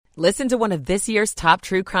Listen to one of this year's top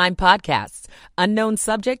true crime podcasts. Unknown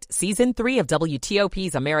Subject, Season 3 of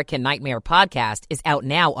WTOP's American Nightmare podcast is out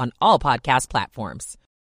now on all podcast platforms.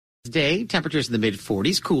 Today, temperatures in the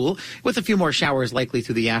mid-40s, cool, with a few more showers likely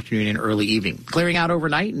through the afternoon and early evening. Clearing out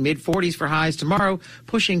overnight, mid-40s for highs tomorrow,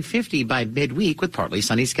 pushing 50 by midweek with partly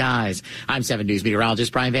sunny skies. I'm 7 News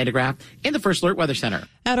meteorologist Brian Vandegraff in the First Alert Weather Center.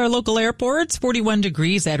 At our local airports, 41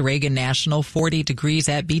 degrees at Reagan National, 40 degrees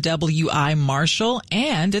at BWI Marshall,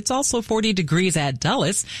 and it's also 40 degrees at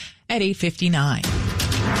Dulles at 8:59.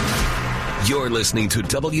 You're listening to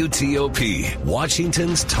WTOP,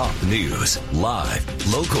 Washington's top news, live,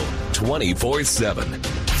 local, 24/7.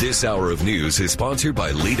 This hour of news is sponsored by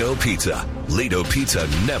Lido Pizza. Lido Pizza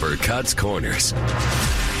never cuts corners.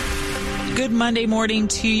 Good Monday morning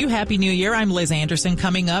to you. Happy New Year. I'm Liz Anderson.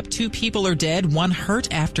 Coming up, 2 people are dead, 1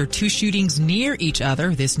 hurt after 2 shootings near each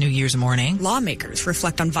other this New Year's morning. Lawmakers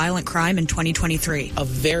reflect on violent crime in 2023. A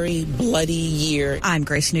very bloody year. I'm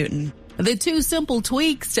Grace Newton. The 2 simple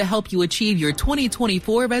tweaks to help you achieve your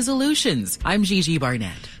 2024 resolutions. I'm Gigi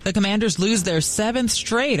Barnett. The Commanders lose their 7th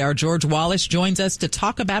straight. Our George Wallace joins us to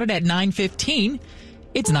talk about it at 9:15.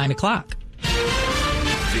 It's 9 o'clock.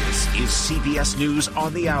 This is CBS News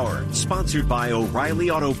on the Hour, sponsored by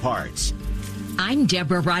O'Reilly Auto Parts. I'm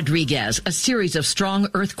Deborah Rodriguez. A series of strong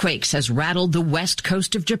earthquakes has rattled the west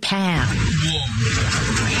coast of Japan.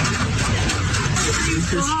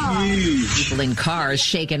 People in cars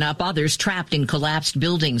shaken up, others trapped in collapsed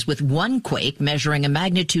buildings, with one quake measuring a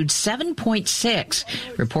magnitude 7.6.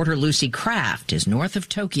 Reporter Lucy Kraft is north of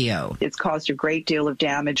Tokyo. It's caused a great deal of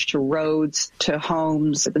damage to roads, to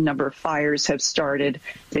homes. The number of fires have started.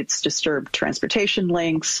 It's disturbed transportation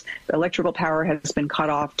links. Electrical power has been cut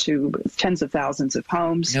off to tens of thousands of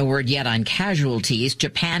homes. No word yet on casualties.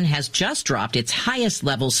 Japan has just dropped its highest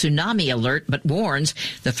level tsunami alert, but warns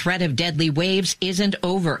the threat of deadly waves isn't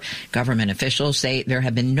over. Government officials say there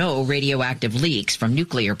have been no radioactive leaks from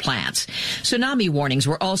nuclear plants. Tsunami warnings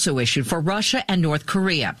were also issued for Russia and North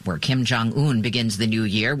Korea, where Kim Jong-un begins the new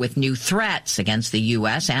year with new threats against the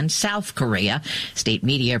U.S. and South Korea. State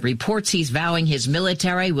media reports he's vowing his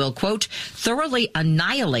military will, quote, thoroughly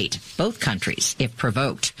annihilate both countries if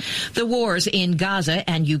provoked. The wars in Gaza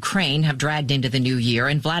and Ukraine have dragged into the new year,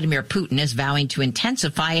 and Vladimir Putin is vowing to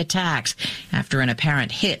intensify attacks after an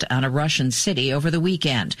apparent hit on a Russian city over the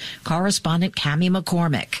weekend. Correspondent Cami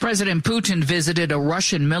McCormick. President Putin visited a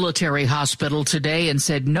Russian military hospital today and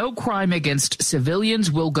said no crime against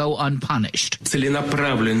civilians will go unpunished.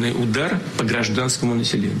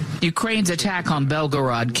 Ukraine's attack on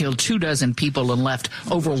Belgorod killed 24 people and left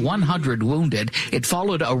over 100 wounded. It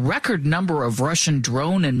followed a record number of Russian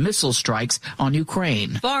drone and missile strikes on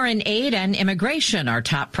Ukraine. Foreign aid and immigration are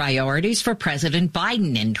top priorities for President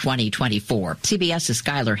Biden in 2024. CBS's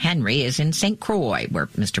Skylar Henry is in St. Croix, where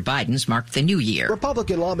Mr. Biden's marked the new year.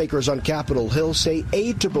 Republican lawmakers on Capitol Hill say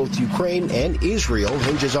aid to both Ukraine and Israel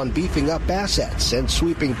hinges on beefing up assets and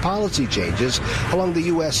sweeping policy changes along the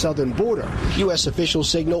U.S. southern border. U.S. officials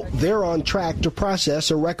signal they're on track to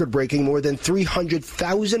process a record-breaking more than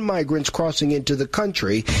 300,000 migrants crossing into the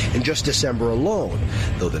country in just December alone,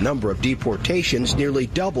 though the number of deportations nearly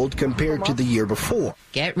doubled compared to the year before.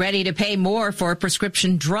 Get ready to pay more for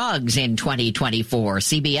prescription drugs in 2024.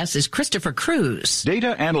 CBS's Christopher Cruz.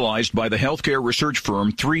 Data analyzed by the healthcare research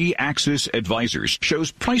firm 3 Axis Advisors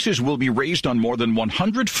shows prices will be raised on more than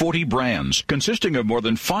 140 brands, consisting of more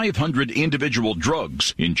than 500 individual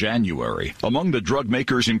drugs in January. Among the drug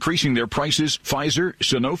makers increasing their prices, Pfizer,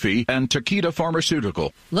 Sanofi, and Takeda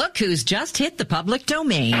Pharmaceutical. Look who's just hit the public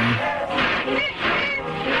domain.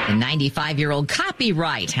 The 95-year-old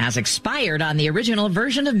copyright has expired on the original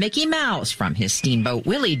version of Mickey Mouse from his Steamboat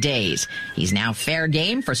Willie days. He's now fair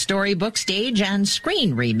game for storybook, stage, and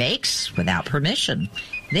screen remakes without permission.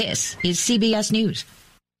 This is CBS News.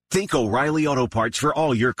 Think O'Reilly Auto Parts for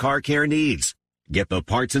all your car care needs. Get the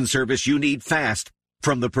parts and service you need fast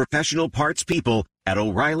from the professional parts people at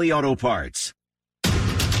O'Reilly Auto Parts.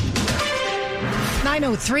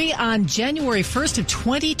 9:03 on January 1st of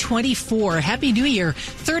 2024. Happy New Year.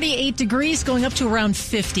 38 degrees going up to around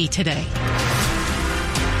 50 today.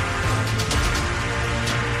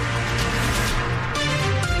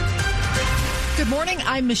 Good morning.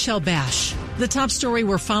 I'm Michelle Bash. The top story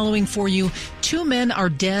we're following for you. 2 men are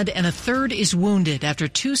dead and a third is wounded after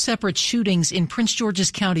 2 separate shootings in Prince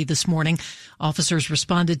George's County this morning. Officers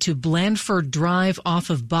responded to Blandford Drive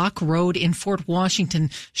off of Bach Road in Fort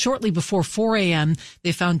Washington shortly before 4 a.m.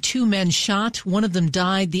 They found 2 men shot. One of them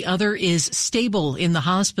died. The other is stable in the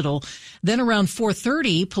hospital. Then around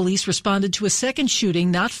 4:30, police responded to a second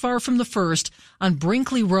shooting not far from the first on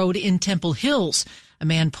Brinkley Road in Temple Hills. A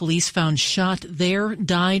man police found shot there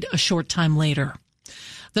died a short time later.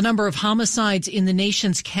 The number of homicides in the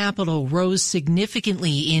nation's capital rose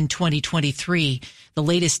significantly in 2023. The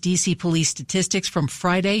latest D.C. police statistics from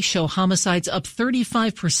Friday show homicides up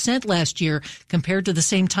 35% last year compared to the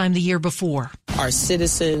same time the year before. Our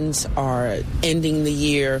citizens are ending the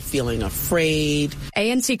year feeling afraid.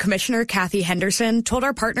 ANC Commissioner Kathy Henderson told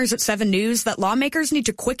our partners at 7 News that lawmakers need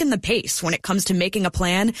to quicken the pace when it comes to making a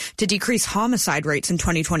plan to decrease homicide rates in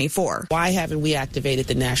 2024. Why haven't we activated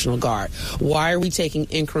the National Guard? Why are we taking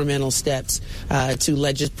incremental steps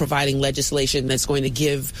to providing legislation that's going to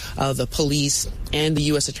give the police and the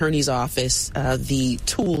U.S. Attorney's Office the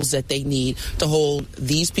tools that they need to hold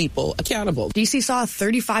these people accountable? D.C. saw a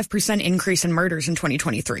 35% increase in murders in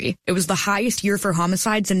 2023. It was the highest year for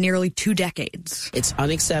homicides in nearly 2 decades. It's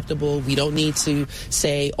unacceptable. We don't need to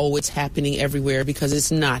say, oh, it's happening everywhere, because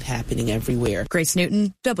it's not happening everywhere. Grace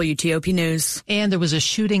Newton, WTOP News. And there was a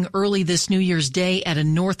shooting early this New Year's Day at a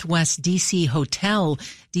Northwest D.C. hotel.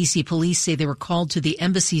 D.C. police say they were called to the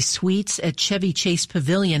Embassy Suites at Chevy Chase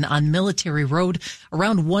Pavilion on Military Road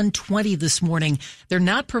around 1:20 this morning. They're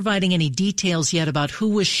not providing any details yet about who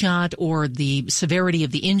was shot or the severity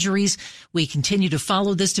of the injuries. We continue to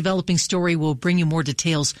follow this developing story. We'll bring you more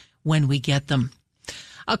details when we get them.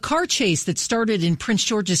 A car chase that started in Prince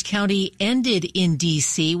George's County ended in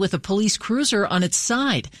D.C. with a police cruiser on its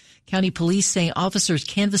side. County police say officers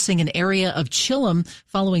canvassing an area of Chilham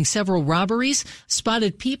following several robberies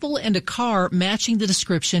spotted people and a car matching the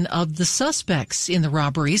description of the suspects in the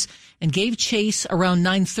robberies and gave chase around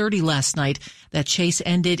 9:30 last night. That chase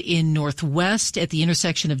ended in Northwest at the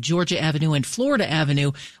intersection of Georgia Avenue and Florida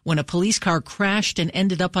Avenue when a police car crashed and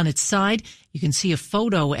ended up on its side. You can see a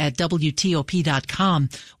photo at WTOP.com.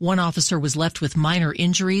 One officer was left with minor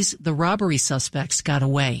injuries. The robbery suspects got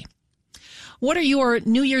away. What are your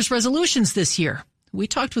New Year's resolutions this year? We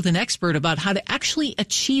talked with an expert about how to actually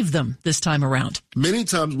achieve them this time around. Many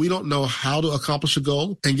times we don't know how to accomplish a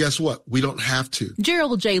goal, and guess what? We don't have to.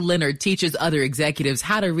 Gerald J. Leonard teaches other executives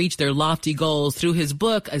how to reach their lofty goals through his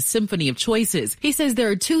book, A Symphony of Choices. He says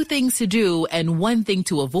there are 2 things to do and 1 thing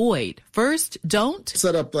to avoid. First, don't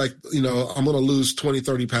set up I'm going to lose 20,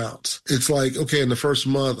 30 pounds. It's like, okay, in the first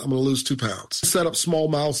month, I'm going to lose 2 pounds. Set up small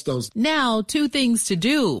milestones. Now, 2 things to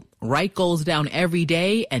do. Write goals down every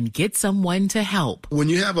day and get someone to help. When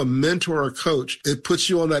you have a mentor or coach, it puts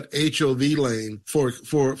you on that HOV lane for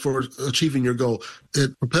achieving your goal.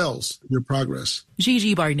 It propels your progress.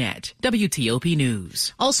 Gigi Barnett, WTOP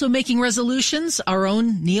News. Also making resolutions, our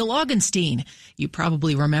own Neil Augenstein. You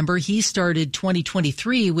probably remember he started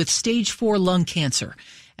 2023 with stage 4 lung cancer.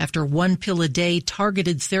 After 1 pill a day,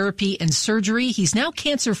 targeted therapy and surgery, he's now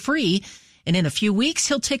cancer-free. And in a few weeks,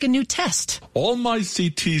 he'll take a new test. All my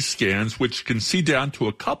CT scans, which can see down to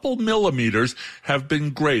a couple millimeters, have been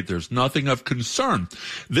great. There's nothing of concern.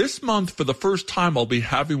 This month, for the first time, I'll be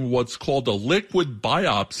having what's called a liquid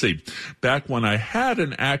biopsy. Back when I had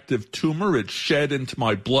an active tumor, it shed into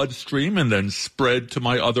my bloodstream and then spread to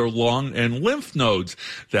my other lung and lymph nodes.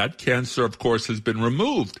 That cancer, of course, has been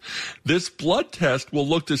removed. This blood test will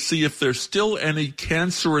look to see if there's still any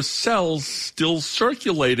cancerous cells still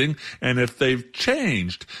circulating and if they've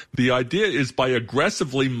changed. The idea is by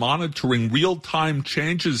aggressively monitoring real-time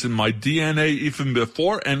changes in my DNA even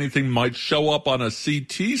before anything might show up on a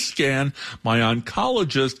CT scan, my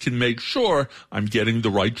oncologist can make sure I'm getting the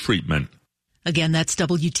right treatment. Again, that's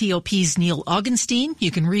WTOP's Neil Augenstein. You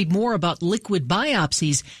can read more about liquid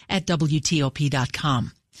biopsies at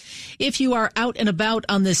WTOP.com. If you are out and about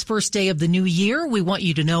on this first day of the new year, we want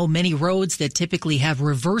you to know many roads that typically have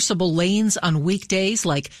reversible lanes on weekdays,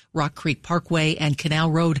 like Rock Creek Parkway and Canal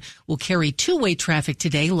Road, will carry 2-way traffic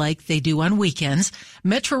today like they do on weekends.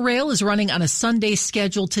 Metro Rail is running on a Sunday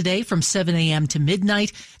schedule today from 7 a.m. to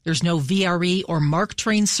midnight. There's no VRE or MARC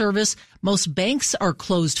train service. Most banks are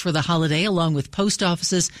closed for the holiday, along with post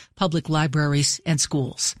offices, public libraries, and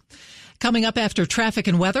schools. Coming up after traffic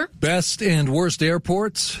and weather. Best and worst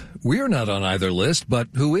airports. We're not on either list, but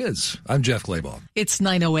who is? I'm Jeff Clabaugh. It's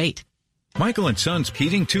 9:08. Michael and Son's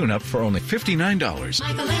heating tune-up for only $59.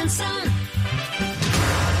 Michael and Son.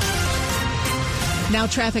 Now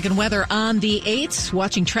traffic and weather on the 8th.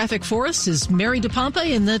 Watching traffic for us is Mary DePompa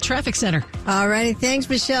in the traffic center. All righty. Thanks,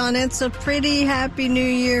 Michelle. And it's a pretty happy New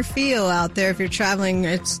Year feel out there if you're traveling.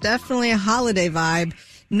 It's definitely a holiday vibe.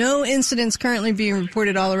 No incidents currently being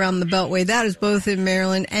reported all around the Beltway. That is both in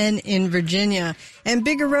Maryland and in Virginia. And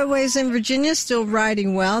bigger roadways in Virginia still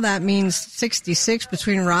riding well. That means 66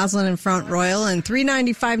 between Roslyn and Front Royal and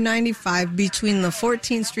 395-95 between the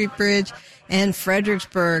 14th Street Bridge and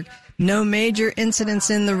Fredericksburg. No major incidents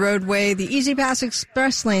in the roadway. The Easy Pass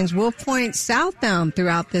Express lanes will point southbound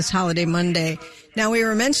throughout this holiday Monday. Now, we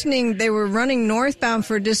were mentioning they were running northbound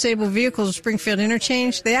for disabled vehicles at Springfield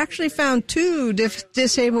Interchange. They actually found two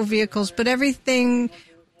disabled vehicles, but everything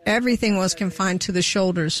was confined to the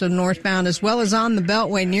shoulders. So northbound as well as on the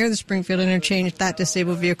Beltway near the Springfield Interchange, that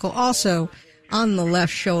disabled vehicle also on the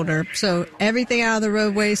left shoulder. So everything out of the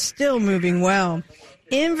roadway still moving well.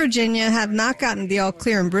 In Virginia, have not gotten the all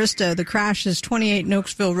clear in Bristow. The crash is 28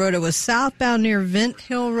 Nokesville Road. It was southbound near Vint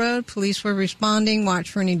Hill Road. Police were responding.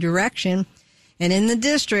 Watch for any direction. And in the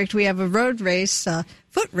district, we have a road race,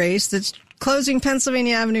 foot race that's closing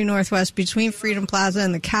Pennsylvania Avenue Northwest between Freedom Plaza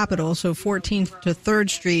and the Capitol, so 14th to 3rd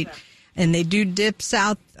Street. And they do dip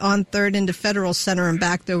south on 3rd into Federal Center and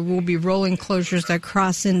back. There will be rolling closures that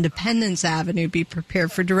cross Independence Avenue. Be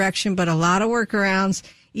prepared for direction, but a lot of workarounds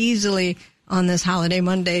easily on this holiday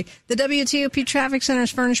Monday. The WTOP Traffic Center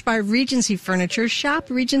is furnished by Regency Furniture. Shop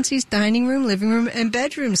Regency's dining room, living room, and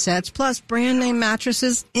bedroom sets, plus brand name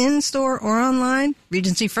mattresses in-store or online.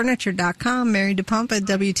 RegencyFurniture.com. Mary DePompa at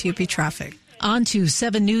WTOP Traffic. On to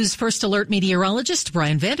 7 News First Alert meteorologist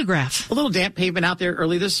Brian Vandegraff. A little damp pavement out there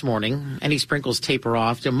early this morning. Any sprinkles taper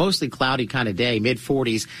off to a mostly cloudy kind of day,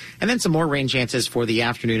 mid-40s, and then some more rain chances for the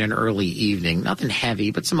afternoon and early evening. Nothing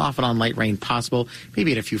heavy, but some off and on light rain possible,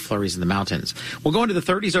 maybe at a few flurries in the mountains. We'll go into the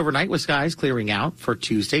 30s overnight with skies clearing out for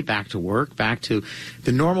Tuesday. Back to work, back to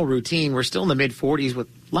the normal routine. We're still in the mid-40s with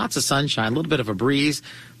lots of sunshine, a little bit of a breeze.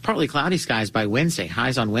 Partly cloudy skies by Wednesday.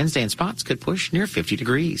 Highs on Wednesday and spots could push near 50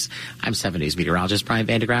 degrees. I'm 7 News meteorologist Brian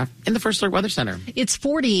Vandegraff in the First Alert Weather Center. It's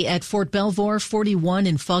 40 at Fort Belvoir, 41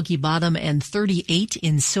 in Foggy Bottom, and 38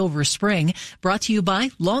 in Silver Spring. Brought to you by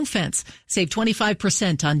Long Fence. Save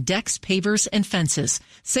 25% on decks, pavers, and fences.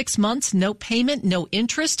 6 months, no payment, no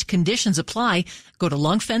interest. Conditions apply. Go to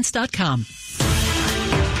longfence.com.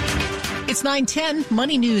 It's 9:10.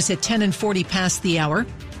 Money News at 10 and 40 past the hour.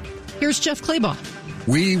 Here's Jeff Claybaugh.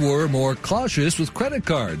 We were more cautious with credit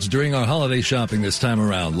cards during our holiday shopping this time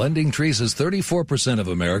around. Lending Tree says 34% of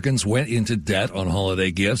Americans went into debt on holiday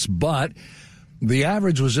gifts, but the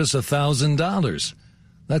average was just $1,000.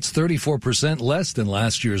 That's 34% less than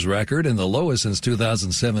last year's record and the lowest since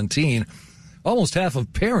 2017. Almost half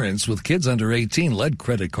of parents with kids under 18 led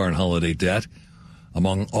credit card holiday debt.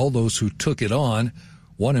 Among all those who took it on,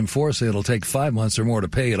 1 in 4 say it'll take 5 months or more to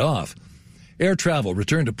pay it off. Air travel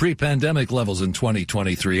returned to pre-pandemic levels in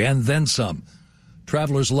 2023, and then some.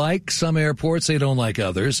 Travelers like some airports, they don't like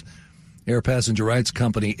others. Air passenger rights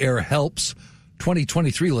company Air Help's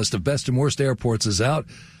 2023 list of best and worst airports is out.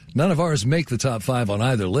 None of ours make the top 5 on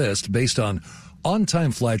either list based on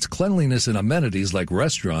on-time flights, cleanliness, and amenities like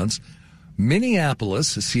restaurants. Minneapolis,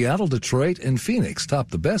 Seattle, Detroit, and Phoenix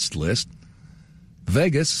top the best list.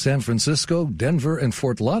 Vegas, San Francisco, Denver, and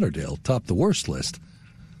Fort Lauderdale top the worst list.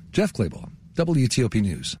 Jeff Claybaugh, WTOP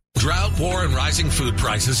News. Drought, war, and rising food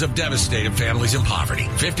prices have devastated families in poverty.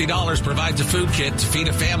 $50 provides a food kit to feed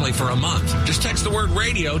a family for a month. Just text the word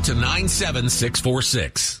radio to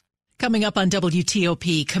 97646. Coming up on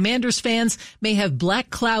WTOP, Commanders fans may have black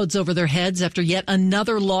clouds over their heads after yet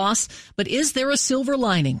another loss, but is there a silver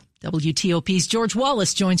lining? WTOP's George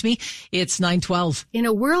Wallace joins me. It's 9:12. In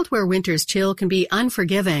a world where winter's chill can be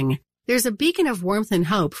unforgiving, there's a beacon of warmth and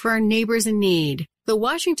hope for our neighbors in need. The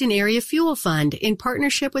Washington Area Fuel Fund, in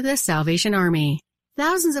partnership with the Salvation Army.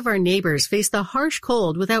 Thousands of our neighbors face the harsh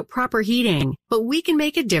cold without proper heating, but we can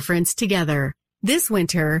make a difference together. This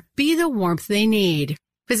winter, be the warmth they need.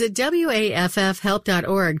 Visit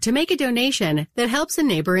waffhelp.org to make a donation that helps a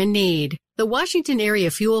neighbor in need. The Washington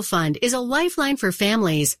Area Fuel Fund is a lifeline for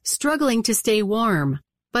families struggling to stay warm.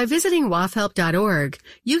 By visiting waffhelp.org,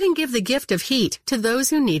 you can give the gift of heat to those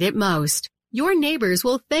who need it most. Your neighbors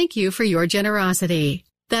will thank you for your generosity.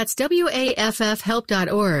 That's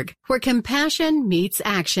waffhelp.org, where compassion meets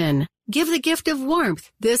action. Give the gift of warmth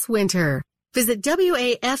this winter. Visit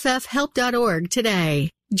waffhelp.org today.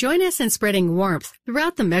 Join us in spreading warmth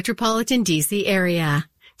throughout the metropolitan D.C. area.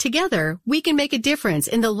 Together, we can make a difference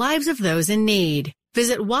in the lives of those in need.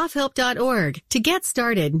 Visit waffhelp.org to get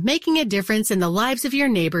started making a difference in the lives of your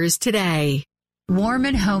neighbors today.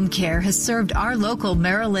 Warman Home Care has served our local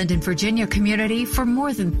Maryland and Virginia community for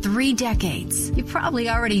more than 3 decades. You probably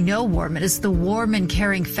already know Warman as the warm and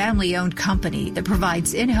caring family-owned company that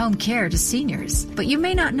provides in-home care to seniors. But you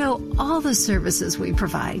may not know all the services we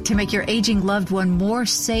provide to make your aging loved one more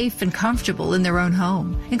safe and comfortable in their own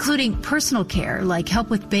home, including personal care like help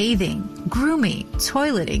with bathing, grooming,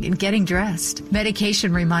 toileting, and getting dressed,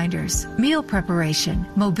 medication reminders, meal preparation,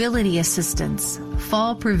 mobility assistance,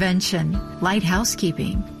 fall prevention, light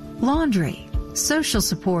housekeeping, laundry, social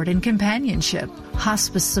support and companionship,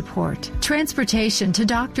 hospice support, transportation to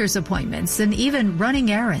doctor's appointments, and even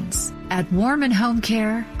running errands. At Warm and Home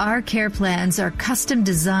Care, our care plans are custom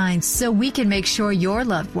designed so we can make sure your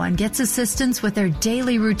loved one gets assistance with their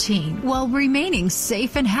daily routine while remaining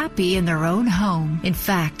safe and happy in their own home. In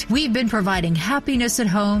fact, we've been providing happiness at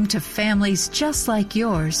home to families just like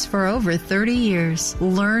yours for over 30 years.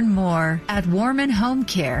 Learn more at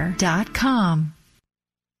warmandhomecare.com.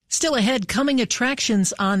 Still ahead, coming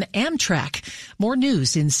attractions on Amtrak. More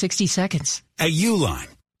news in 60 seconds. At Uline,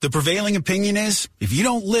 the prevailing opinion is, if you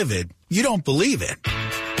don't live it, you don't believe it.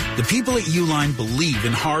 The people at Uline believe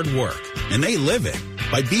in hard work, and they live it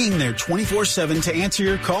by being there 24/7 to answer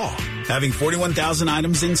your call, having 41,000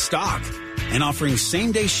 items in stock, and offering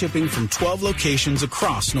same-day shipping from 12 locations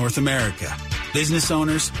across North America. Business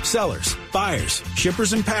owners, sellers, buyers,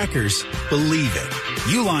 shippers, and packers believe it.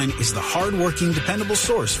 Uline is the hard-working, dependable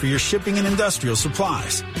source for your shipping and industrial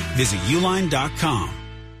supplies. Visit uline.com.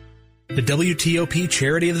 The WTOP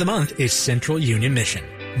Charity of the Month is Central Union Mission.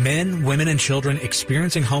 Men, women, and children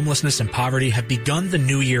experiencing homelessness and poverty have begun the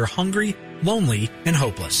new year hungry, lonely, and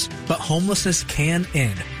hopeless. But homelessness can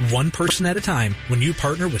end one person at a time when you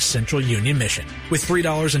partner with Central Union Mission. With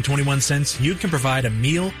 $3.21, you can provide a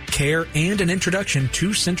meal, care, and an introduction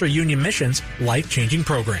to Central Union Mission's life-changing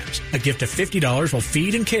programs. A gift of $50 will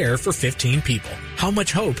feed and care for 15 people. How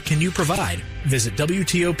much hope can you provide? Visit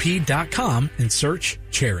WTOP.com and search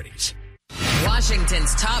charities.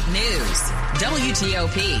 Washington's top news,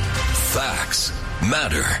 WTOP. Facts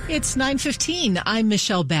matter. It's 9:15. I'm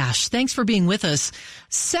Michelle Bash. Thanks for being with us.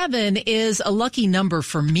 7 is a lucky number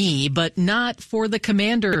for me, but not for the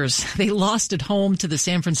Commanders. They lost at home to the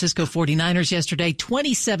San Francisco 49ers yesterday,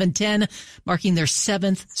 27-10, marking their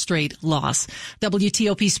 7th straight loss.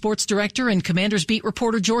 WTOP sports director and Commanders beat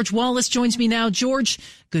reporter George Wallace joins me now. George,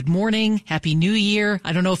 good morning. Happy New Year.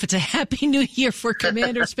 I don't know if it's a Happy New Year for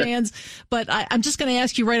Commanders fans, but I'm just going to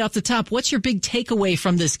ask you right off the top, what's your big takeaway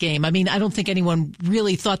from this game? I mean, I don't think anyone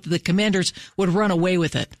really thought that the Commanders would run away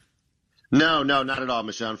with it. No, not at all,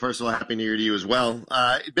 Michelle. First of all, Happy New Year to you as well.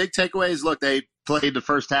 Big takeaways, look, they played the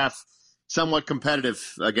first half somewhat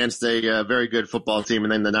competitive against a very good football team,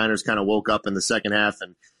 and then the Niners kind of woke up in the second half,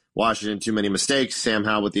 and Washington too many mistakes, Sam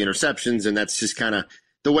Howell with the interceptions, and that's just kind of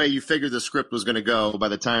the way you figured the script was going to go. By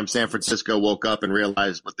the time San Francisco woke up and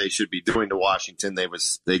realized what they should be doing to Washington,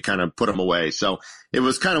 they kind of put them away. So it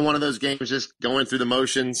was kind of one of those games just going through the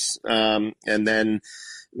motions, and then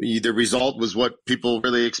the result was what people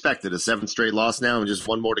really expected, a 7th straight loss now and just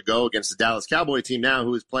one more to go against the Dallas Cowboy team now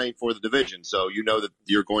who is playing for the division. So you know that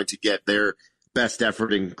you're going to get their best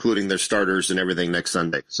effort, including their starters and everything next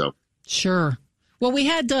Sunday. So sure. Well, we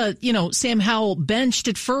had, Sam Howell benched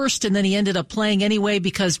at first, and then he ended up playing anyway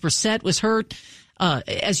because Brissett was hurt.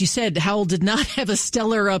 As you said, Howell did not have a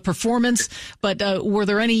stellar performance, but were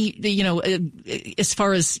there any, as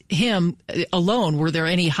far as him alone, were there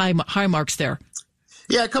any high marks there?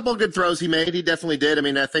 Yeah, a couple of good throws he made. He definitely did. I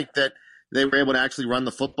mean, I think that they were able to actually run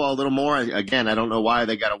the football a little more. Again, I don't know why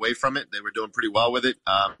they got away from it. They were doing pretty well with it.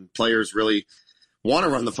 Players really want to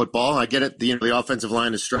run the football. I get it. The offensive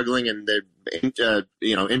line is struggling and they're,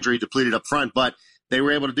 injury depleted up front, but they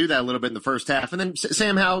were able to do that a little bit in the first half. And then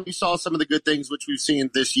Sam Howell, you saw some of the good things, which we've seen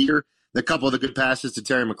this year. A couple of the good passes to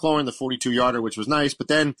Terry McLaurin, the 42-yarder, which was nice, but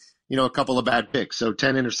then, a couple of bad picks. So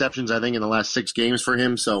 10 interceptions, I think, in the last 6 games for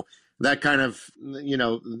him. So that kind of,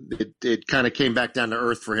 it kind of came back down to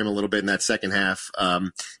earth for him a little bit in that second half.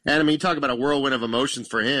 And I mean, you talk about a whirlwind of emotions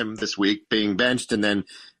for him this week, being benched and then,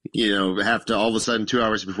 have to all of a sudden 2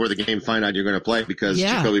 hours before the game find out you're going to play because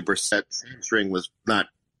Jacoby Brissett's hamstring was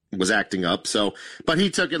acting up. So, but he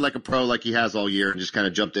took it like a pro, like he has all year, and just kind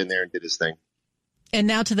of jumped in there and did his thing. And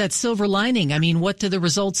now to that silver lining. I mean, what do the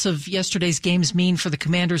results of yesterday's games mean for the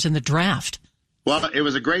Commanders in the draft? Well, it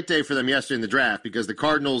was a great day for them yesterday in the draft because the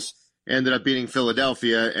Cardinals ended up beating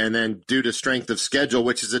Philadelphia, and then due to strength of schedule,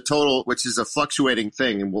 which is a fluctuating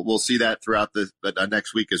thing, and we'll see that throughout the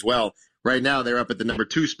next week as well. Right now, they're up at the number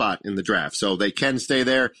 2 spot in the draft, so they can stay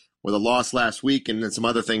there with a loss last week, and then some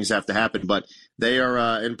other things have to happen. But they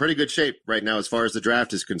are in pretty good shape right now as far as the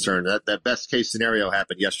draft is concerned. That best case scenario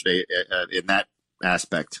happened yesterday in that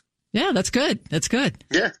aspect. Yeah, that's good. That's good.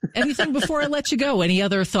 Yeah. Anything before I let you go? Any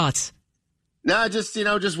other thoughts? No, just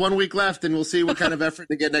 1 week left, and we'll see what kind of effort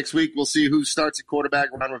they get next week. We'll see who starts at quarterback.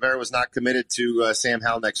 Ron Rivera was not committed to Sam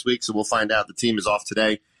Howell next week, so we'll find out. The team is off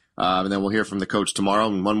today, and then we'll hear from the coach tomorrow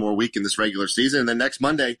and one more week in this regular season. And then next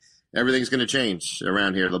Monday, everything's going to change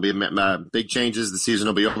around here. There'll be big changes. The season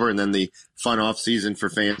will be over, and then the fun off season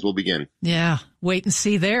for fans will begin. Yeah, wait and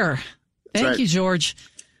see there. Thank you, George.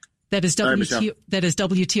 That is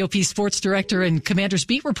WTOP sports director and Commander's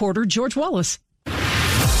beat reporter George Wallace.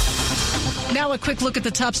 Now a quick look at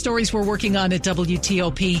the top stories we're working on at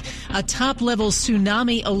WTOP. A top-level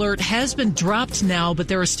tsunami alert has been dropped now, but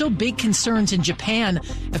there are still big concerns in Japan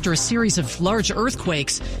after a series of large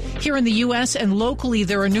earthquakes. Here in the U.S. and locally,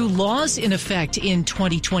 there are new laws in effect in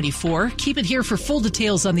 2024. Keep it here for full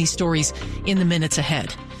details on these stories in the minutes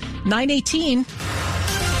ahead. 9:18.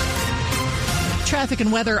 Traffic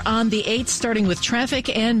and weather on the 8th, starting with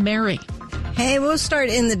traffic and Mary. Hey, we'll start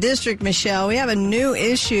in the district, Michelle. We have a new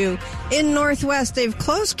issue in Northwest. They've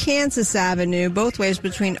closed Kansas Avenue both ways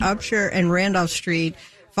between Upshur and Randolph Street.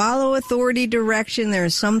 Follow authority direction. There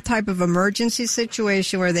is some type of emergency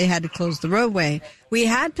situation where they had to close the roadway. We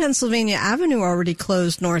had Pennsylvania Avenue already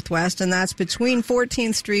closed Northwest, and that's between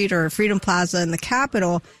 14th Street or Freedom Plaza and the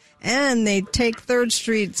Capitol. And they take 3rd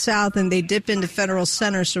Street south and they dip into Federal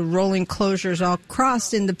Center, so rolling closures all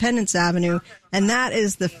across Independence Avenue. And that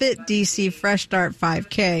is the Fit DC Fresh Start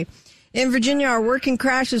 5K. In Virginia, our working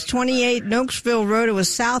crash is 28 Nokesville Road. It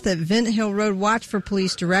was south at Vint Hill Road. Watch for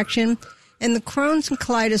police direction. And the Crohn's and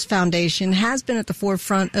Colitis Foundation has been at the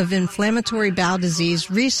forefront of inflammatory bowel disease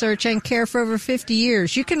research and care for over 50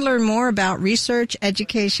 years. You can learn more about research,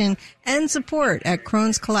 education, and support at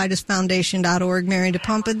Crohn'sColitisFoundation.org. Mary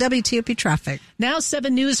DePompa, WTOP Traffic. Now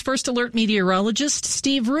 7 News First Alert meteorologist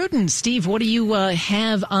Steve Rudin. Steve, what do you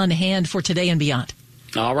have on hand for today and beyond?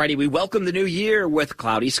 Alrighty, we welcome the new year with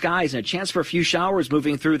cloudy skies and a chance for a few showers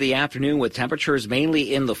moving through the afternoon with temperatures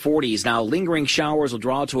mainly in the 40s. Now, lingering showers will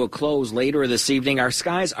draw to a close later this evening. Our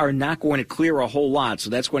skies are not going to clear a whole lot, so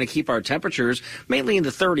that's going to keep our temperatures mainly in the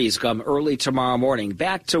 30s come early tomorrow morning.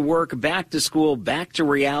 Back to work, back to school, back to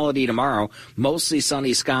reality tomorrow. Mostly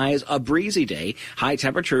sunny skies, a breezy day. High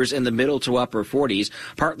temperatures in the middle to upper 40s.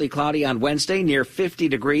 Partly cloudy on Wednesday, near 50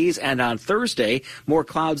 degrees, and on Thursday, more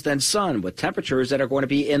clouds than sun with temperatures that are going to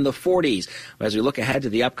be in the 40s. As we look ahead to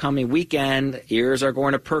the upcoming weekend, ears are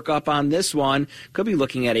going to perk up on this one. Could be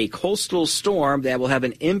looking at a coastal storm that will have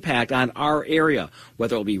an impact on our area.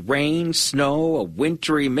 Whether it will be rain, snow, a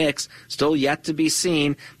wintry mix, still yet to be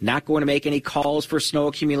seen. Not going to make any calls for snow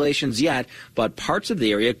accumulations yet, but parts of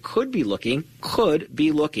the area could be looking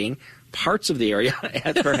parts of the area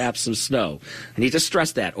at perhaps some snow. I need to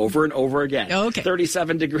stress that over and over again. Okay.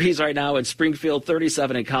 37 degrees right now in Springfield,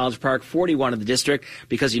 37 in College Park, 41 in the district,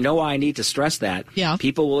 because you know why I need to stress that. Yeah.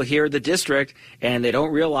 People will hear the district, and they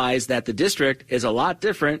don't realize that the district is a lot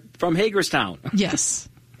different from Hagerstown. Yes,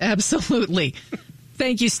 absolutely.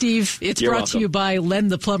 Thank you, Steve. It's You're brought welcome. to you by Len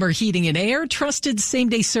the Plumber Heating and Air. Trusted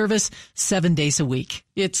same-day service 7 days a week.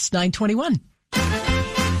 It's 9:21.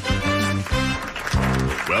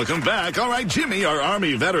 Welcome back. All right, Jimmy, our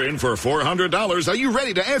Army veteran, for $400. Are you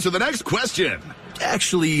ready to answer the next question?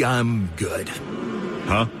 Actually, I'm good.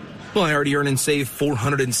 Huh? Well, I already earn and save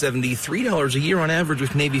 $473 a year on average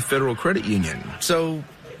with Navy Federal Credit Union. So,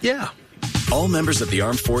 yeah. All members of the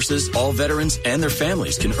Armed Forces, all veterans, and their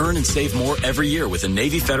families can earn and save more every year with a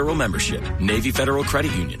Navy Federal membership. Navy Federal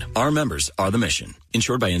Credit Union. Our members are the mission.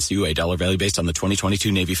 Insured by NCUA. Dollar value based on the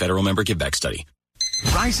 2022 Navy Federal Member Giveback Study.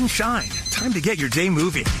 Rise and shine. Time to get your day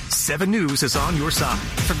moving. 7 News is on your side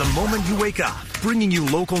from the moment you wake up, bringing you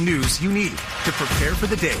local news you need to prepare for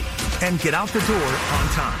the day and get out the door on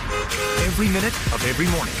time. Every minute of every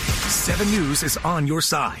morning, 7 News is on your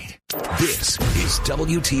side. This is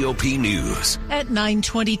WTOP News. At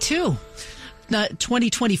 9:22.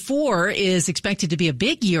 2024 is expected to be a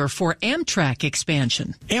big year for Amtrak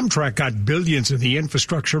expansion. Amtrak got billions in the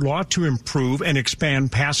infrastructure law to improve and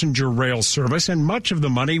expand passenger rail service, and much of the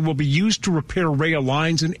money will be used to repair rail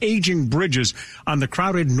lines and aging bridges on the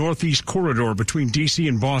crowded Northeast corridor between D.C.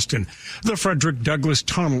 and Boston. The Frederick Douglass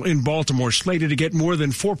Tunnel in Baltimore, slated to get more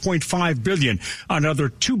than $4.5 billion. Another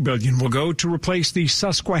 $2 billion will go to replace the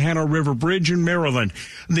Susquehanna River Bridge in Maryland.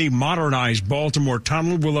 The modernized Baltimore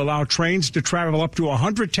Tunnel will allow trains to travel up to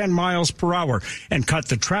 110 miles per hour and cut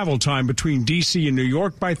the travel time between D.C. and New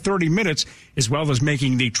York by 30 minutes, as well as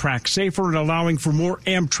making the track safer and allowing for more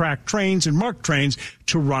Amtrak trains and MARC trains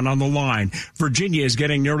to run on the line. Virginia is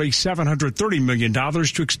getting nearly $730 million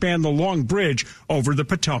to expand the Long Bridge over the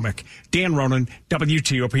Potomac. Dan Ronan,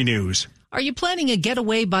 WTOP News. Are you planning a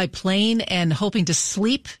getaway by plane and hoping to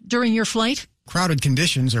sleep during your flight? Crowded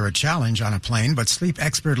conditions are a challenge on a plane, but sleep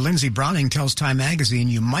expert Lindsey Browning tells Time Magazine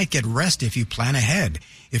you might get rest if you plan ahead.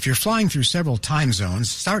 If you're flying through several time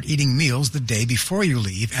zones, start eating meals the day before you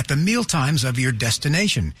leave at the meal times of your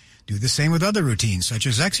destination. Do the same with other routines, such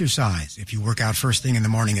as exercise. If you work out first thing in the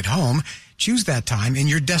morning at home, choose that time in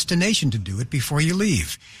your destination to do it before you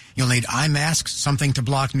leave. You'll need eye masks, something to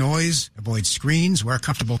block noise, avoid screens, wear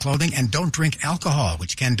comfortable clothing, and don't drink alcohol,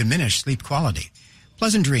 which can diminish sleep quality.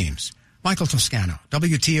 Pleasant dreams. Michael Toscano,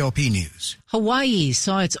 WTOP News. Hawaii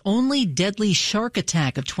saw its only deadly shark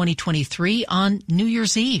attack of 2023 on New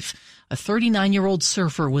Year's Eve. A 39-year-old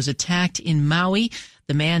surfer was attacked in Maui.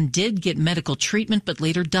 The man did get medical treatment, but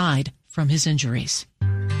later died from his injuries.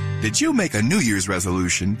 Did you make a New Year's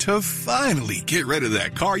resolution to finally get rid of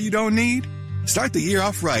that car you don't need? Start the year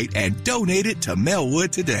off right and donate it to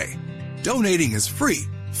Melwood today. Donating is free,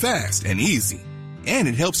 fast, and easy. And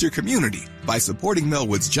it helps your community by supporting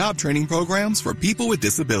Melwood's job training programs for people with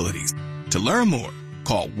disabilities. To learn more,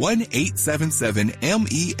 call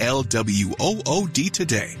 1-877-MELWOOD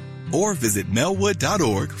today or visit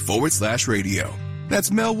melwood.org/radio.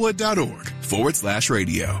 That's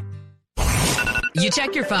melwood.org/radio. You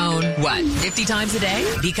check your phone, 50 times a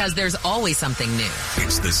day? Because there's always something new.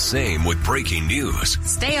 It's the same with breaking news.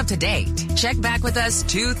 Stay up to date. Check back with us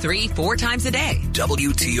 2, 3, 4 times a day.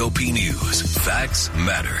 WTOP News. Facts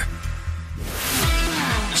matter.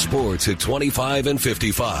 Sports at 25 and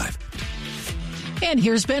 55. And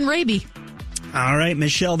here's Ben Raby. All right,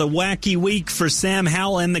 Michelle, the wacky week for Sam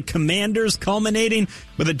Howell and the Commanders, culminating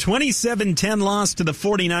with a 27-10 loss to the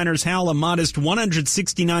 49ers. Howell, a modest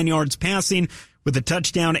 169 yards passing with a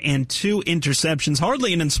touchdown and 2 interceptions.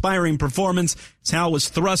 Hardly an inspiring performance as Howell was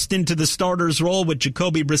thrust into the starter's role with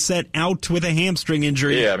Jacoby Brissett out with a hamstring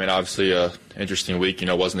injury. Yeah, I mean, obviously interesting week.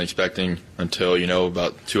 Wasn't expecting until,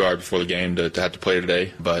 about 2 hours before the game to have to play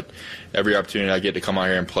today. But every opportunity I get to come out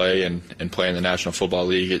here and play and play in the National Football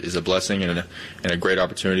League is a blessing and a great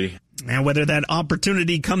opportunity. Now, whether that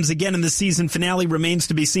opportunity comes again in the season finale remains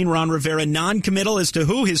to be seen. Ron Rivera non-committal as to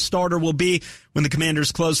who his starter will be when the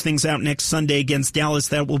Commanders close things out next Sunday against Dallas.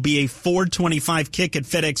 That will be a 4:25 kick at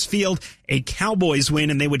FedEx Field, a Cowboys win,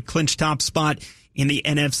 and they would clinch top spot in the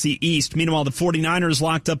NFC East. Meanwhile, the 49ers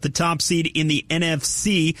locked up the top seed in the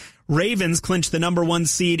NFC. Ravens clinched the number 1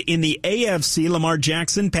 seed in the AFC. Lamar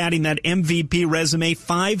Jackson padding that MVP resume,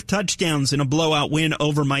 5 touchdowns in a blowout win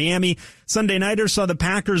over Miami. Sunday nighters saw the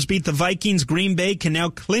Packers beat the Vikings. Green Bay can now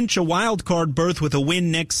clinch a wild card berth with a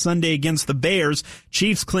win next Sunday against the Bears.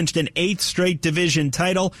 Chiefs clinched an 8th straight division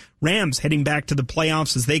title. Rams heading back to the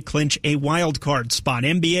playoffs as they clinch a wild card spot.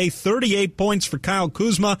 NBA, 38 points for Kyle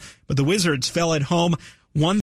Kuzma, but the Wizards fell at home